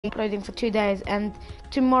uploading for 2 days, and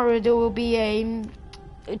tomorrow there will be a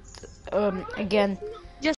again.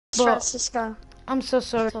 Just Francisco. I'm so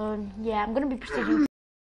sorry. So yeah, I'm gonna be prestiging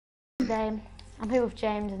today. I'm here with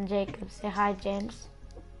James and Jacob. Say hi, James.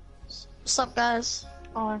 What's up, guys?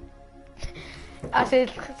 Oh, I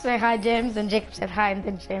said say hi, James, and Jacob said hi, and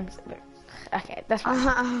then James. Okay, that's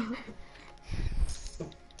fine.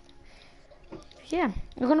 Yeah,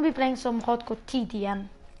 we're gonna be playing some hardcore TDM.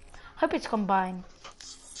 Hope it's combined.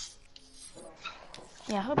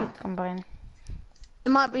 Yeah, I hope it's combined. It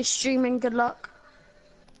might be streaming. Good luck.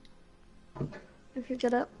 If you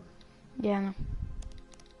get it. Yeah, no.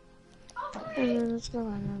 Let's go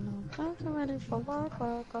on. I'm ready for work.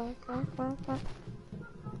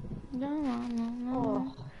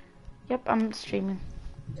 No. Yep, I'm streaming.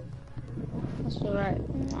 That's alright.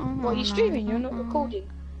 What, are you streaming? You're not recording?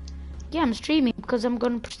 Yeah, I'm streaming because I'm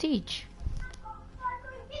going to prestige.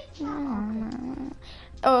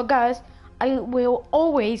 Oh, guys, I will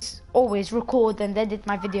always record and edit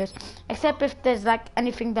my videos, except if there's like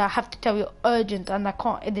anything that I have to tell you urgent and I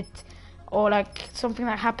can't edit, or like something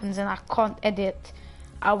that happens and I can't edit,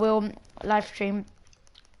 I will live stream.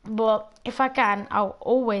 But if I can, I'll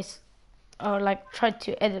always like try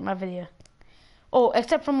to edit my video. Oh,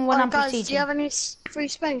 except from when I'm guys, prestiging. do you have any free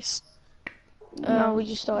space? No, we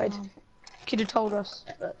just started. Could have told us,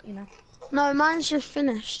 but you know. No, mine's just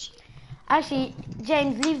finished. Actually,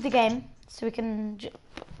 James, leave the game so we can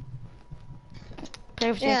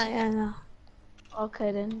play with James. Yeah.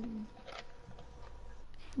 Okay then.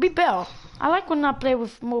 Be better. I like when I play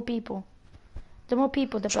with more people. The more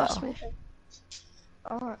people, the Trust better. me.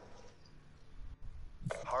 Alright.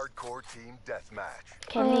 Hardcore team deathmatch.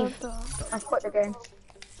 Okay, leave. I've quit the game.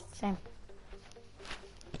 Same.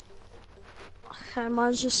 Okay,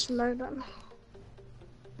 mine's just loading.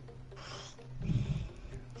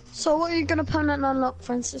 So what are you gonna permanent unlock,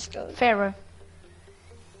 Francisco? Pharaoh.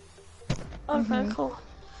 Okay, cool.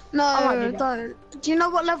 might No, do that. don't. Do you know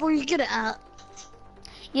what level you get it at?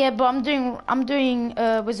 Yeah, but I'm doing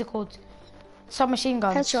what's it called? Submachine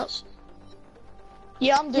guns. Headshots.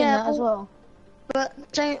 Yeah, I'm doing that as well. But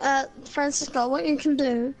Francisco, what you can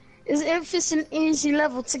do is if it's an easy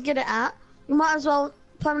level to get it at, you might as well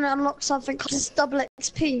permanently unlock something because it's double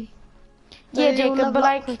XP. So Yeah, you'll Jacob, level but up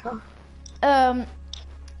like, quicker.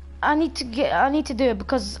 I need to do it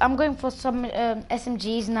because I'm going for some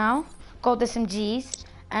SMGs now, gold SMGs,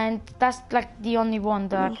 and that's like the only one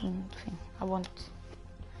that I want.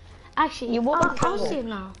 Actually, I'll see it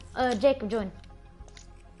now. Jacob, join.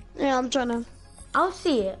 Yeah, I'm trying to. I'll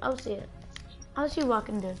see it. I'll see what I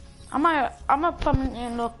can do. I'm a permanently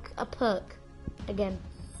unlock a perk again.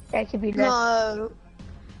 Yeah, it could be red. No,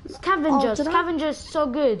 Scavenger. Oh, did I? Scavenger is so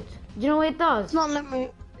good. Do you know what it does? it's not let me.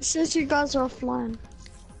 It says you guys are offline.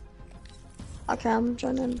 Okay, I'm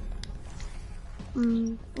joining.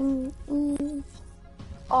 Oh,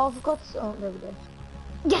 I forgot to... Oh, there we go.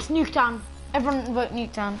 Yes, Nuketown. Everyone vote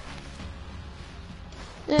Nuketown.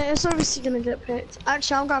 Yeah, it's obviously gonna get picked.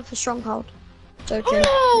 Actually, I'm going for Stronghold. Joking.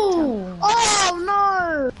 Oh! Oh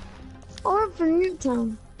no! I went for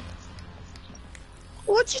Newtown.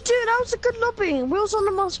 What'd you do? That was a good lobby. We was on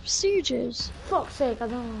the most procedures. Fuck's sake, I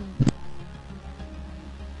don't know.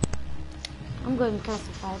 I'm going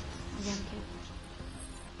classified again.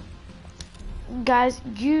 Guys,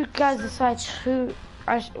 you guys decide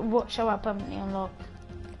what shall I permanently unlock.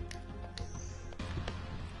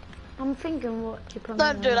 I'm thinking what to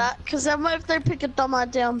permanently Don't do that, because then what if they pick a dumb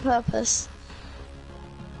idea on purpose?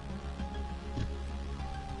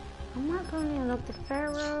 I might permanently unlock the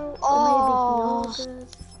Pharaoh, Oh. or maybe the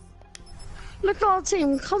August. Look at our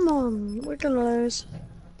team. Come on, we're gonna lose.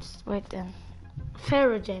 Just wait then.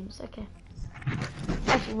 Pharaoh James, okay.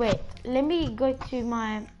 Actually, wait. Let me go to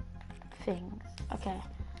my things. Okay.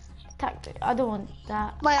 Tactic. I don't want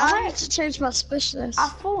that. Wait, I need to change my specialist. I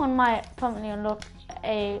thought I might permanently unlock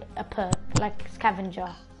a perk like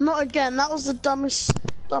Scavenger. Not again. That was the dumbest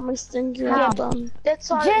thing you Yeah. have done. That's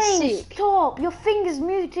all James, stop! Your finger's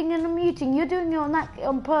muting and unmuting. You're doing it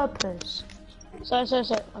on purpose. Sorry,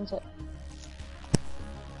 one sec.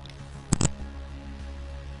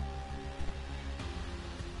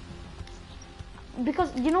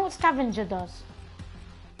 Because you know what Scavenger does?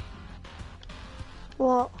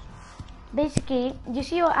 What? Basically, you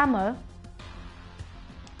see your ammo?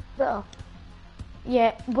 Better.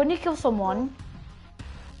 Yeah, when you kill someone,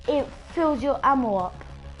 it fills your ammo up.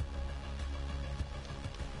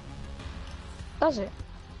 Does it?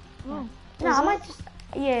 No, I might just...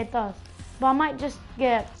 Yeah, it does. But I might just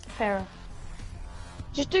get Pharaoh.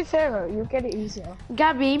 Just do Pharaoh, you'll get it easier.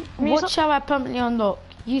 Gabby, what shall I permanently unlock?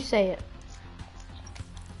 You say it.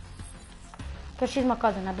 Because she's my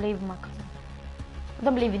cousin. I believe in my cousin. I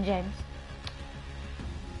don't believe in James.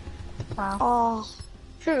 Wow. Oh,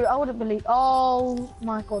 True, I wouldn't believe. Oh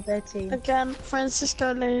my god, their team. again,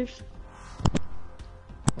 Francisco leave.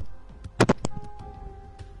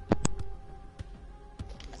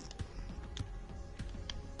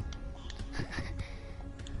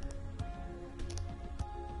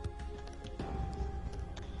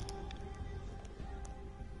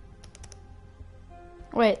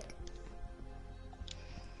 Wait.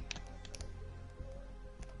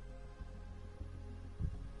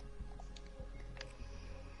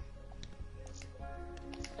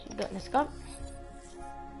 Let's go.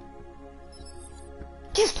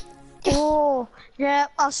 Just. Oh, yeah,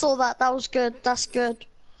 I saw that. That was good. That's good.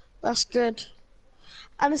 That's good.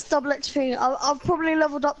 And it's double XP. I've probably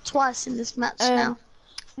leveled up twice in this match now.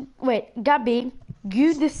 Wait, Gabby,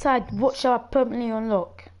 you decide what shall I permanently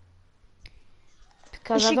unlock.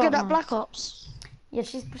 Because Is she I don't good at know. Black Ops? Yeah,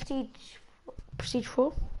 she's prestige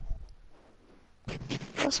 4.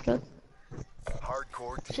 That's good.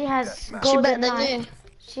 Hardcore team She has deathmatch. She better golden than knife. you.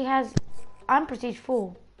 She has. I'm prestige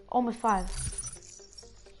 4, almost 5.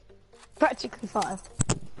 Practically 5.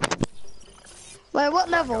 Wait, what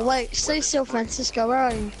level? Wait, stay still, Francisco. Where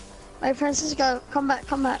are you? Wait, Francisco, come back,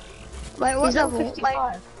 come back. Wait, what He's at level? Wait.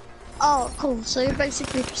 55. Oh, cool. So you're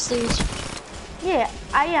basically prestige. Yeah,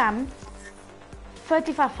 I am.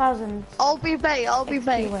 35,000. I'll be bait. I'll be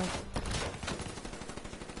bait. away.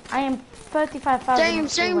 I am 35,000.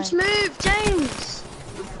 James, move, James.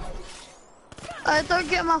 Don't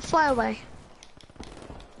get my flyaway.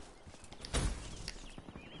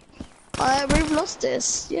 We've lost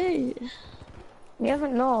this. Yay. We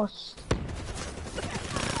haven't lost.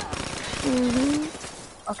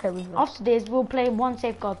 Okay, we've lost. After this, we'll play one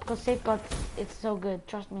safeguard because safeguard it's so good.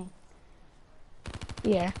 Trust me.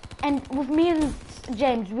 Yeah. And with me and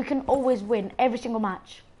James, we can always win every single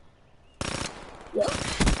match. Yeah.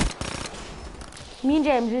 Me and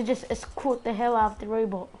James, we just escort the hell out of the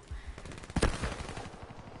robot.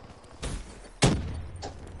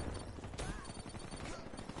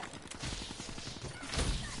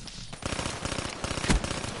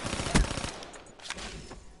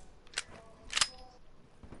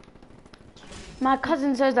 My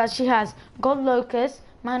cousin says that she has gold locust,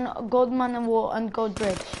 gold man and war, and gold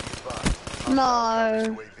bridge.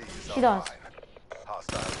 No, She does.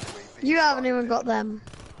 you haven't even got them.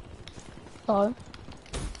 So,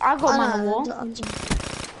 I got I man and know, war. I'm just-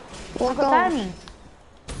 I What got gold? diamonds.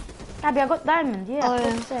 Abby, I got diamonds. Yeah, Oh, I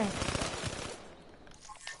forgot yeah. to say.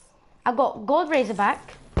 I got gold razorback.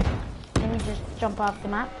 Let me just jump off the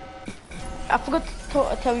map. I forgot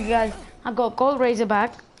to tell you guys. I got gold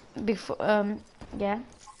razorback before. Yeah,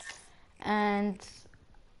 and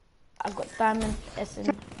I got diamond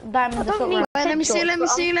diamond assault rifle. Wait, let me see, let me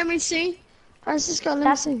see, let me see. Francisco, let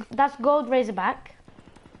me see. That's gold razorback.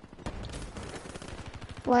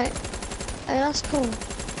 Wait. Hey, that's cool.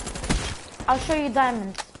 I'll show you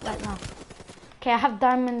diamonds right now. Okay, I have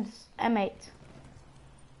diamonds M8.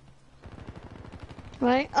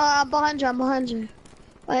 Wait, I'm behind you, I'm behind you.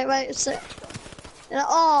 Wait, sit. Yeah,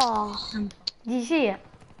 oh, Did you see it?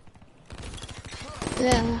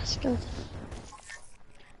 yeah, that's good.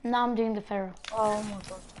 Now I'm doing the pharaoh. oh my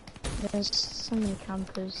god. There's so many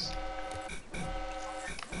campers. Be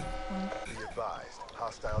advised,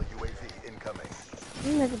 hostile UAV incoming.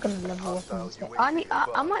 I'm never gonna level up in safe.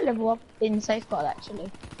 I might level up in safeguard actually.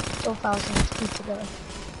 4,000 XP to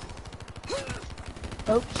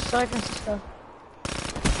go. Oops, sorry Francisco.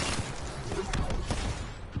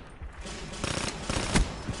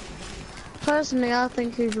 Personally, I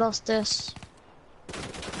think we've lost this.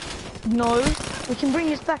 No, we can bring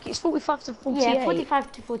this back. It's 45 to 48. Yeah,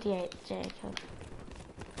 45 to 48, Jacob.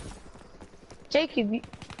 Jacob, you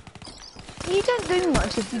don't do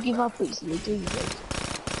much if you give up easily, do you?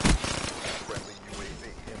 Friendly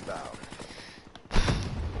UAV inbound.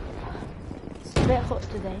 It's a bit hot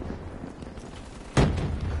today.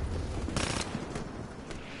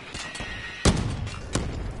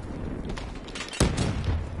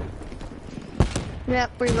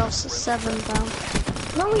 Yep, we lost 7 down.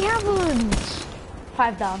 No, we haven't.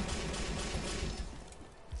 5 down.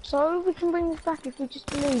 So we can bring this back if we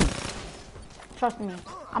just leave. Trust me,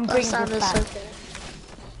 I'm That bringing sounded this so back.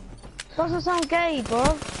 good. Doesn't sound gay, bro.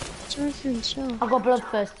 Jonathan, chill. I got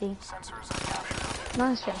bloodthirsty.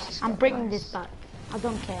 Nice, Francisco. I'm bringing this back. I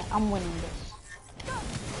don't care. I'm winning this.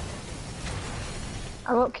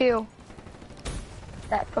 I got kill.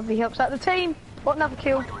 That probably helps out the team. Got another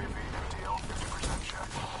kill.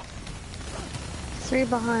 3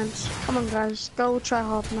 behind. Come on, guys. Go try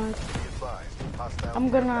hard mode. Be advised, hostile I'm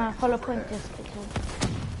gonna hollow point this because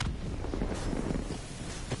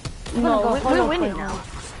No, go we're hollow winning point now. mode.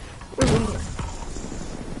 We're winning.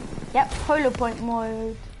 Yep, hollow point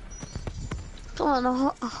mode. Come on,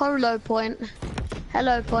 a holo point.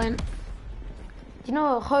 Hello point. Do you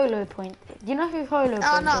know what hollow point? Do you know who hollow point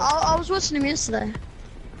Oh no, is? I was watching him yesterday.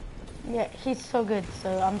 Yeah, he's so good. So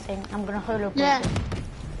I'm saying I'm gonna hollow point Yeah. him.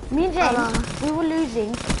 Me and James, we were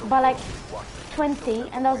losing by like 20,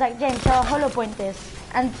 and I was like, James, shall I hollow point this?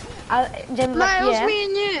 And James was No, like, it was yeah. me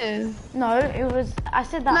and you. No, it was. I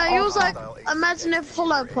said that. No, you was after. like, imagine if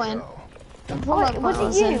hollow point. If Oh, hollow wait, was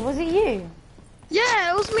point it you? in. Was it you?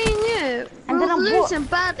 Yeah, it was me and you. And We then were I bought- losing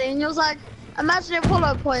badly, and you was like, imagine if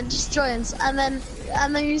hollow point just joins, and then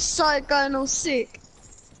you started going all sick.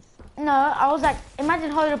 No, I was like,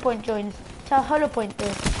 imagine hollow point joins. Shall I hollow point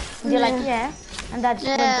this? And you're like, yeah. And that just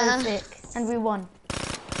went Yeah. all sick, and we won.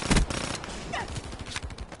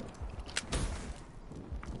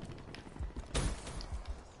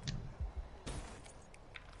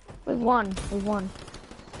 We won. We won.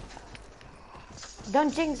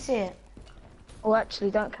 Don't jinx it. Oh,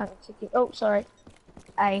 actually, don't count the ticket. Oh, sorry.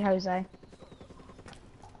 Hey, Jose.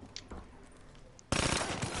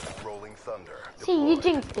 Rolling thunder. See, you deployed.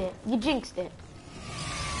 jinxed it. You jinxed it.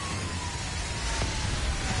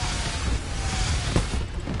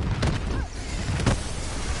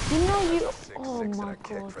 You know you. Six, Oh six, my and a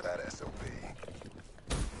kick god. for that SOB.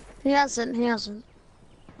 He hasn't. He hasn't.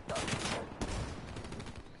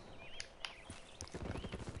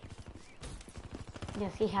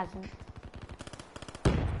 Yes, he hasn't.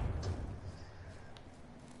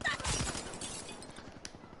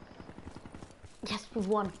 Yes, we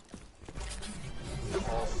won.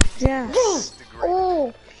 Yeah. Degrade.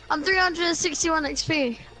 Oh, I'm 361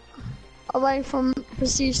 XP. Away from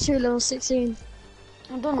Prestige 2 level 16.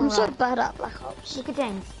 I'm doing I'm so alright. bad at Black Ops. Look at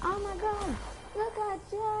James. Oh my god. Look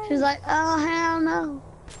at James. She's like, oh hell no.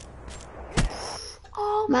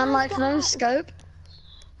 Oh Man my like god. no scope.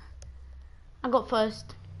 I got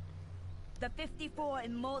first. The 54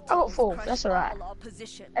 immortals I got fourth, crushed that's alright. all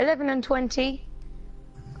opposition. 11 and 20.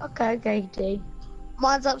 Okay, GD.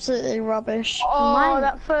 Mine's absolutely rubbish. Oh, Mine-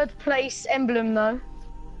 that third place emblem though.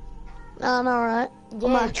 I know, right?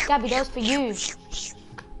 Yeah, Gabby, that was for you.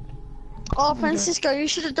 Oh, Francisco, you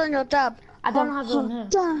should have done your dab. I don't have it on her.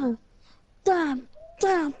 Damn, damn,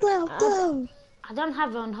 damn, damn, damn. I don't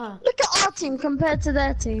have it on her. Look at our team compared to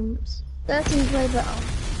their teams. Their team's way better.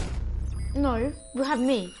 No, we have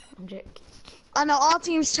me. I'm joking. I know our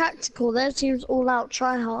team's tactical, their team's all out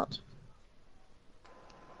try hard.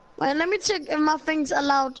 Wait, let me check if my thing's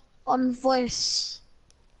allowed on voice.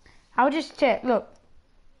 I'll just check. Look.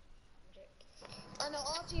 I know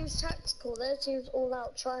our team's tactical, their team's all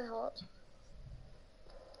out try hard.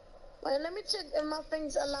 Wait, let me check if my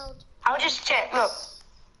thing's allowed. I'll just check. Look.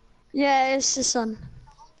 Yeah, it's this one.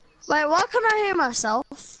 Wait, why can't I hear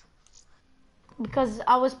myself? Because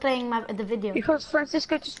I was playing the video. Because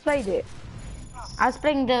Francisco just played it. I was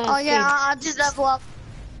playing the. Oh yeah, stage. I did level up.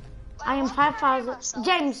 I am 5,000.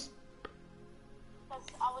 James.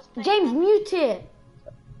 James, mute it.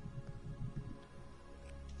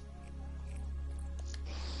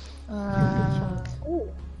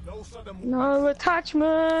 No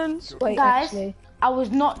attachments. Wait, Guys, actually. I was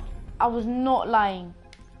not lying.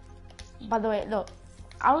 By the way, look.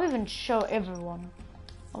 I'll even show everyone.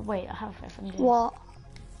 Oh wait, I have FMJ. What?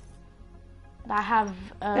 I have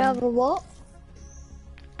You have a what?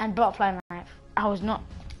 and butterfly knife. I was not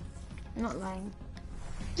lying.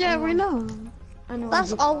 Yeah, we know. I know.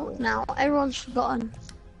 That's old now. Everyone's forgotten.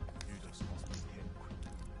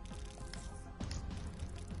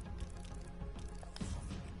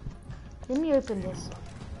 Let me open this.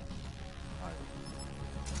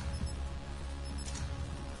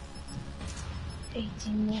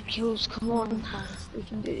 More kills, come on. We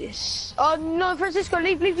can do this. Oh no, Francisco,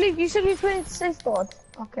 leave. You said we played safeguard.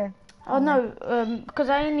 Okay. Oh no, because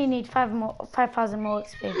I only need 5,000 more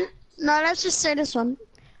XP. No, let's just say this one.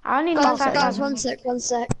 I only need Guys, 5,000. one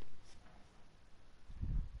sec.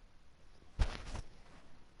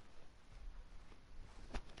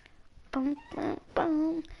 Bum, bum,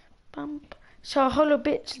 bum, bum. So hollow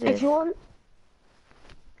bits If this. you want.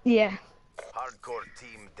 Yeah. Hardcore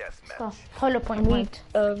team deathmatch. Oh, hollow point Need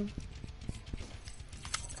mode.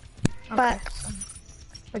 Back.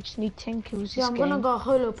 I just need 10 kills Yeah, this I'm game. gonna go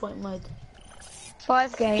hollow point mode.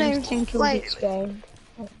 5 games, James, 10 kills wait. each game.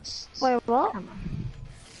 That's- Wait, what? I'm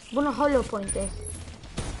gonna hollow point this.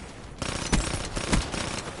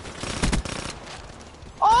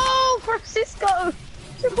 Oh, Francisco!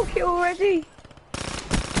 Triple kill already.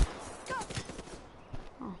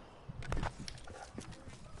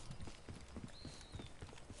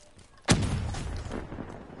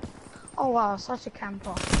 Oh wow, such a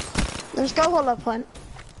camper. Let's go hollow point.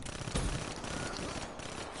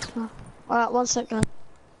 Oh. Alright, 1 second.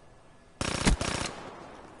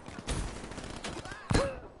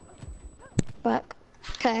 Back.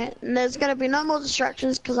 Okay, there's gonna be no more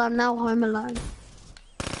distractions because I'm now home alone.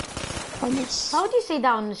 Promise. How would you say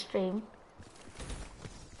that on the stream?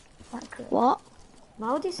 What?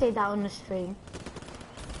 Why would you say that on the stream?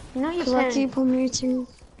 You know your Because I parents... keep on muting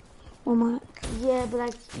my mic. Yeah, but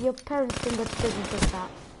like, your parents think that doesn't take that.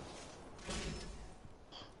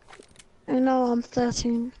 I know I'm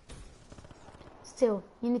 13. Still,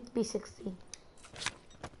 you need to be 16.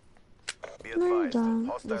 Be No, you advised, don't.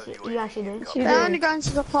 hostile Yes, you UAV actually do. incoming. You They're do. only going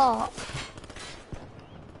to the park.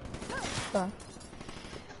 So,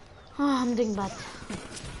 Oh, I'm doing bad.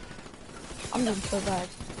 I'm doing so bad.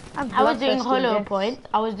 I was doing hollow point.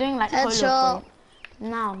 I was doing like hollow Headshot. point.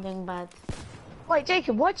 Now I'm doing bad. Wait,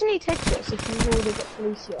 Jacob, why do you need headshots if you've already got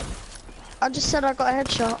Felicia? I just said I got a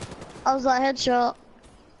headshot. I was like, headshot.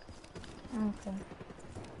 Okay.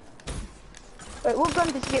 Wait, what gun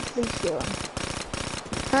did you get Felicia on?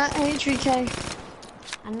 H3K.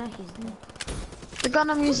 I know he's there. The gun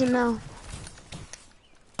I'm using now.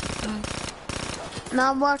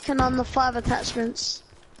 Now I'm working on the 5 attachments.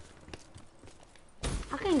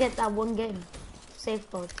 I can get that one game. Safe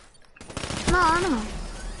mode. No, I know.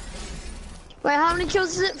 Wait, how many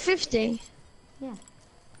kills is it? 50?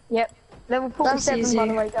 Yep. Level 47, easy. by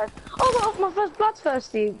the way, guys. Oh, I got off my first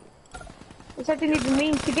Bloodthirsty, which I didn't even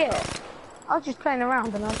mean to get. I was just playing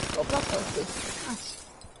around and I just got Bloodthirsty. Nice.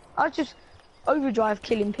 I was just overdrive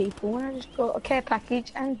killing people and I just got a care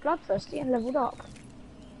package and Bloodthirsty and leveled up.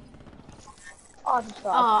 I just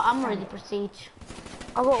Oh, I'm already prestige.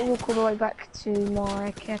 I got to walk all the way back to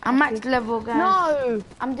my care package. I'm max level, guys. No!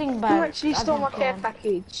 I'm doing bad. You actually I stole my don't care care.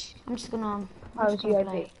 package. I'm just gonna. I was UAV.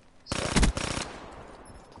 I'm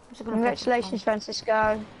just gonna Congratulations,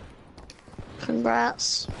 Francisco.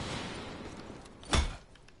 Congrats.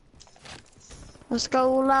 Let's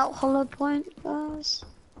go all out hollow point, guys.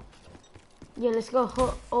 Yeah, let's go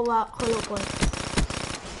all out hollow point.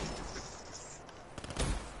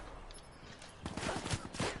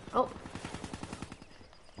 Oh.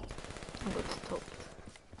 I got stopped.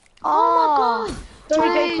 Oh, my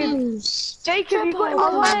Sorry, James. Jacob, you got him I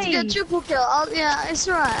was about to away. get triple kill. Yeah, it's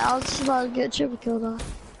alright. I was just about to get triple kill though.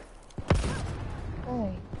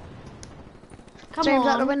 Oh, Come James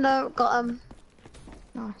out the on. window, got him.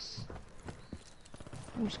 nice.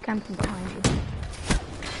 I'm just camping behind you.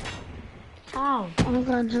 How? I'm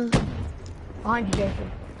going here. Behind you,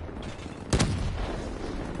 Jacob.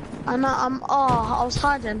 I know, I was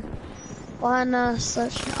hiding. Behind the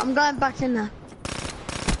station. I'm going back in there.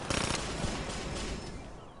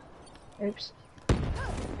 Oops.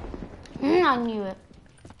 I knew it.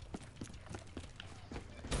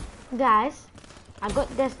 Guys, I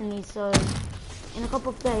got Destiny, so in a couple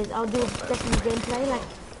of days I'll do Destiny gameplay, like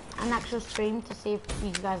an actual stream to see if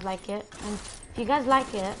you guys like it. And if you guys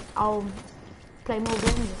like it, I'll play more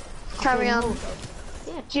games. I'll Carry play on. more.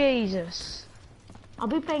 Yeah, Jesus. I'll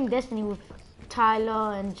be playing Destiny with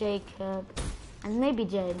Tyler and Jacob and maybe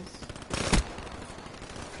James.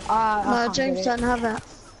 I No, can't James get it. don't have it.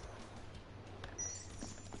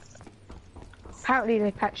 Apparently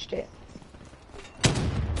they patched it.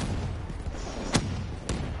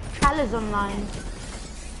 Tyler's online.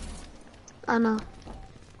 I know.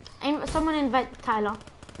 Someone invite Tyler.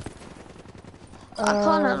 I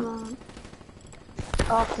can't at the moment.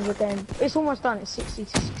 After the game. It's almost done. It's 60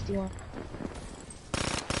 to 61.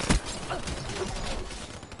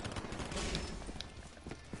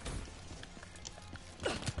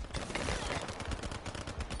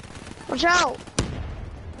 Watch out!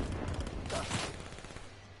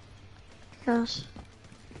 Gosh.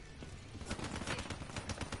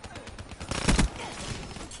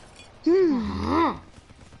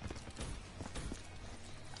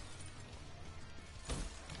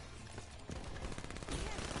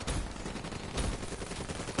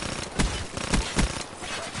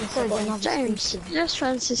 James, yes,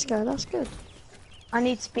 Francisco, that's good. I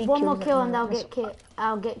need speed One kills. more at kill the and I'll moment. get kicked.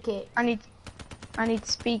 I'll get kicked. I need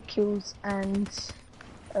speed kills and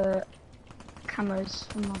camos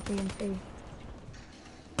from my BMP.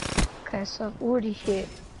 Okay, so I've already hit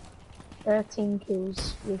 13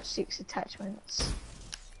 kills with 6 attachments.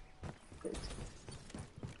 Good.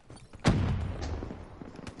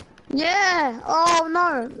 Yeah! Oh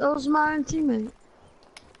no, that was my own teammate.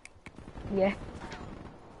 Yeah.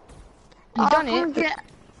 You've done can't it.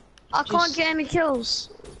 I can't get any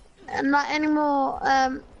kills. And not anymore,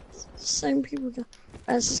 same people go.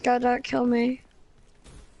 Francisco, don't kill me.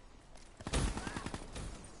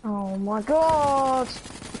 Oh my god!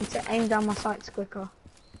 Need to aim down my sights quicker.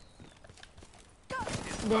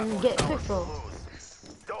 Then get quick roll.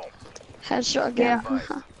 Don't. Headshot again.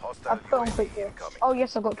 I Hostile put on UAV quick kill. incoming. Oh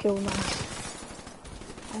yes, I got killed now.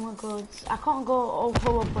 Oh my god, I can't go all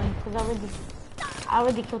horror point because I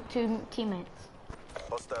already killed 2 teammates.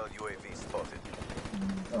 Hostile UAV spotted.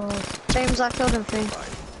 James, I killed him for you.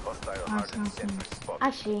 Hostile hardened sentry spotted.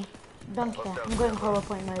 Actually, don't care. I'm going horror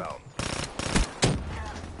point mode. Down.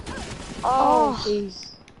 Oh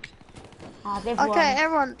jeez. Ah, they've Okay, won.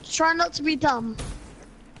 everyone, try not to be dumb.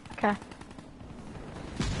 Okay.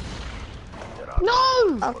 There are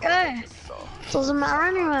No! Okay. Doesn't matter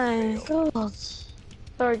anyway. God.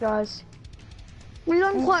 Sorry guys. We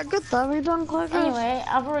done quite good though. We done quite good. Anyway,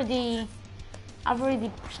 I've already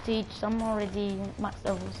prestige. I'm already max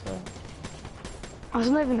level, so. I was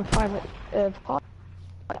not even a private part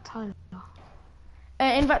time.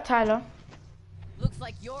 Invite Tyler. Looks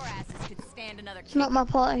like your asses could stand another It's not my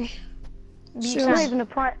party. It's Sure. not even a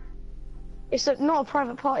private. It's not a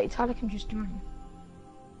private party. Tyler can just join.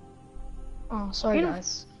 Oh, sorry You know-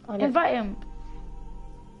 guys. I didn't- Invite him.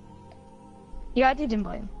 Yeah, I did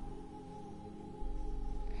invite him.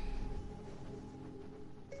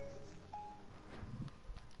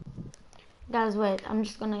 Guys, wait. I'm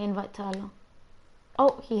just gonna invite Tyler.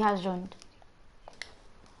 Oh, he has joined.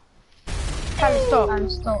 Tyler, stop.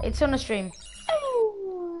 Stop. It's on a stream.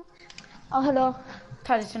 Oh, hello.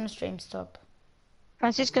 Tyler, it's on a stream. Stop.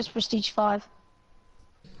 Francisco's Prestige 5.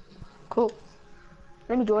 Cool.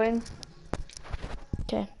 Let me join.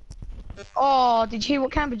 Okay. Oh, did you hear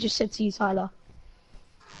what Camber just said to you, Tyler?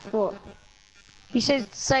 What? He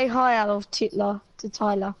said, say hi, Adolf Hitler, to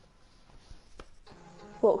Tyler.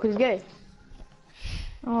 What, because he's gay?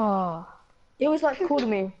 Oh. He was like calling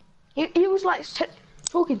me. He was like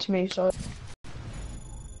talking to me, so.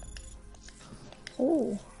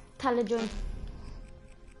 Oh. Tyler, join.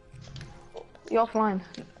 You're offline.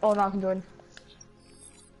 Oh, now I can join.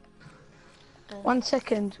 1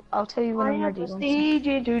 second. I'll tell you when I'm ready.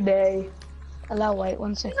 Prestige today. Allow wait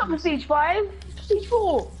 1 second. Not Prestige 5, Prestige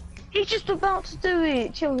 4. He's just about to do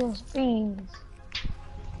it. Chill your beans.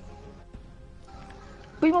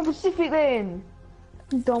 Be more specific then.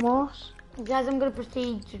 You dumbass. Guys, I'm gonna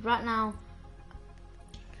prestige right now.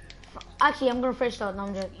 Actually, I'm gonna fresh start. No,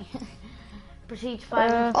 I'm joking. Prestige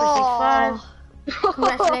 5. Prestige 5.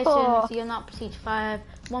 Congratulations, you're not Prestige 5.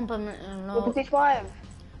 1 permanent unlock. Prestige 5.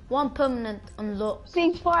 1 permanent unlock.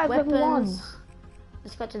 Prestige 5, level 1. Weapons.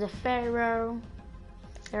 Let's go to the Pharaoh.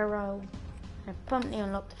 I permanently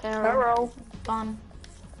unlocked the Pharaoh. Done.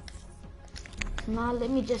 Now let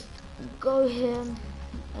me just go here.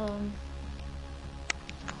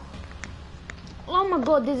 Oh my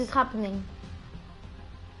god, this is happening.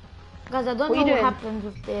 Guys, I don't What know you what doing? happens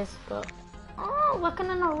with this, but... Oh, why can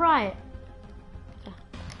I not write?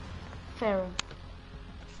 Pharaoh.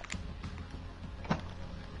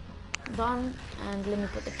 Done, and let me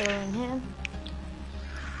put the Pharaoh in here.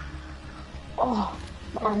 Oh,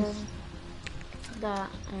 And that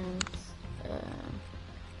and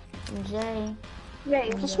J. Yeah,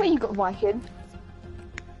 that's where you got Viking.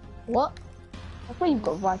 what? That's where you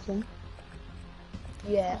got Viking.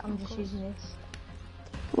 Yeah, I'm just using this.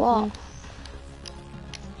 What?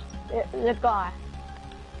 The guy.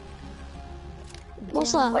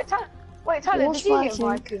 What's that? Wait, Tyler, What's did you get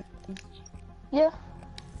Viking? Viking? Yeah,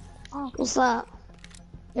 What's that?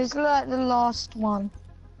 it's like the last one.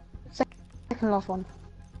 Second last one.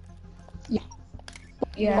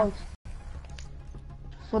 Yeah. Both.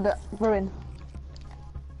 For the ruin.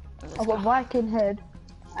 I've got Viking head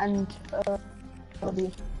and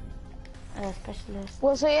body. Specialist.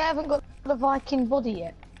 Well, so you haven't got the Viking body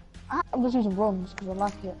yet? I'm just using bronze because I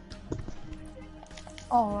like it.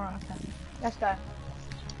 Oh, right, okay. Let's go.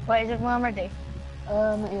 Wait, is everyone ready?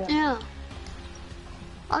 Yeah. Yeah.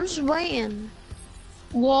 I'm just waiting.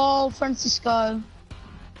 Whoa, Francisco.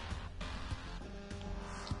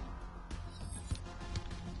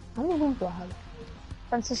 How many wins do I have?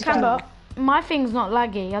 Francisco. Camber, my thing's not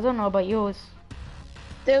laggy. I don't know about yours.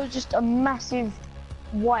 There was just a massive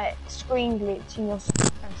white screen glitch in your screen,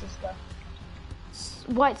 Francisco.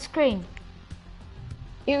 White screen.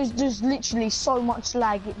 It was just literally so much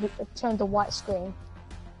lag, it turned a white screen.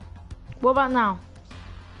 What about now?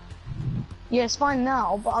 Yeah, it's fine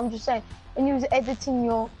now, but I'm just saying, when you was editing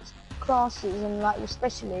your classes and like your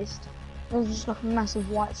specialist, it was just like a massive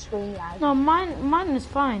white screen lag. No, mine is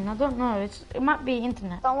fine. I don't know. It might be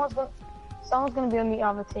internet. Someone's gonna be on the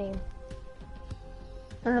other team.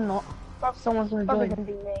 No, they're not. Someone's gonna Probably join. gonna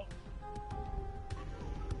be me.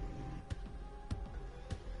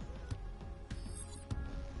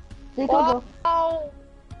 They got Oh,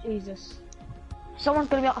 Jesus. Someone's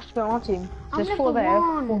gonna be up split on our team. I'm There's level 4 there.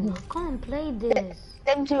 1. I can't play this.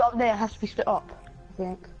 Them 2 up there has to be split up, I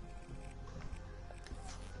think.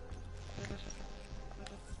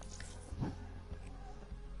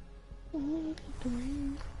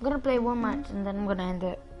 I'm gonna play one match and then I'm gonna end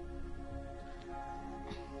it.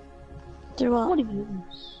 Do what? What do you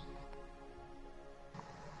use?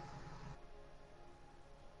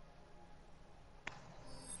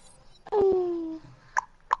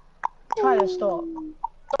 Tyler, stop.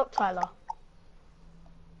 Stop, Tyler.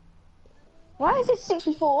 Why is it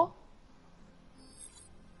 64?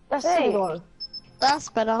 That's Hey. safeguard. That's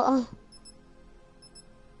better.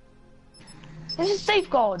 This is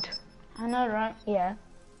safeguard. I know, right? Yeah.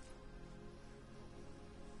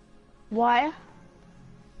 Why?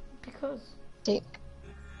 Because. Dick.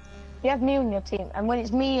 You have me on your team, and when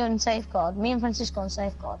it's me and safeguard, me and Francisco on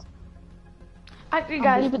safeguard. Actually,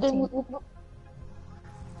 guys, but then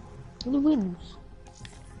who wins?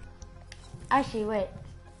 actually, wait.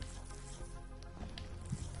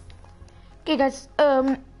 Okay, guys.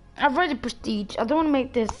 I've already prestige. I don't want to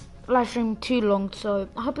make this live stream too long, so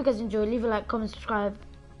I hope you guys enjoy. Leave a like, comment, subscribe,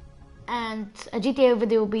 and a GTA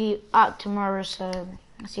video will be out tomorrow. So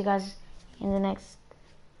I'll see you guys in the next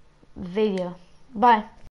video. Bye.